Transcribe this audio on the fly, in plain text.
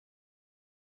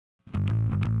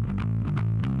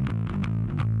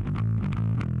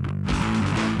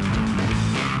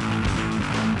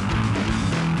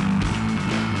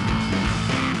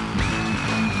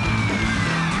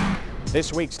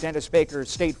This week's Dennis Baker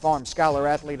State Farm Scholar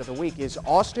Athlete of the Week is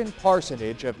Austin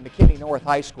Parsonage of McKinney North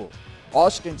High School.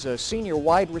 Austin's a senior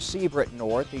wide receiver at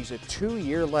North. He's a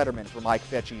two-year letterman for Mike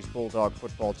Fetchy's Bulldog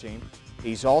football team.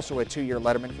 He's also a two-year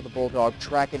letterman for the Bulldog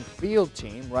track and field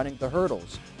team running the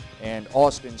hurdles. And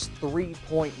Austin's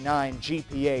 3.9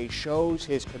 GPA shows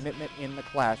his commitment in the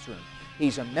classroom.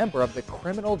 He's a member of the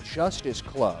Criminal Justice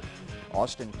Club.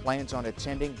 Austin plans on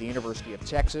attending the University of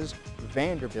Texas,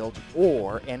 Vanderbilt,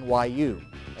 or NYU,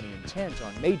 and he intends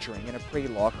on majoring in a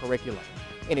pre-law curriculum.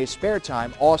 In his spare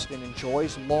time, Austin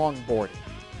enjoys longboarding.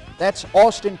 That's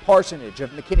Austin Parsonage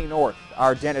of McKinney North,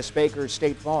 our Dennis Baker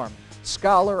State Farm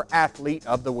Scholar Athlete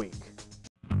of the Week.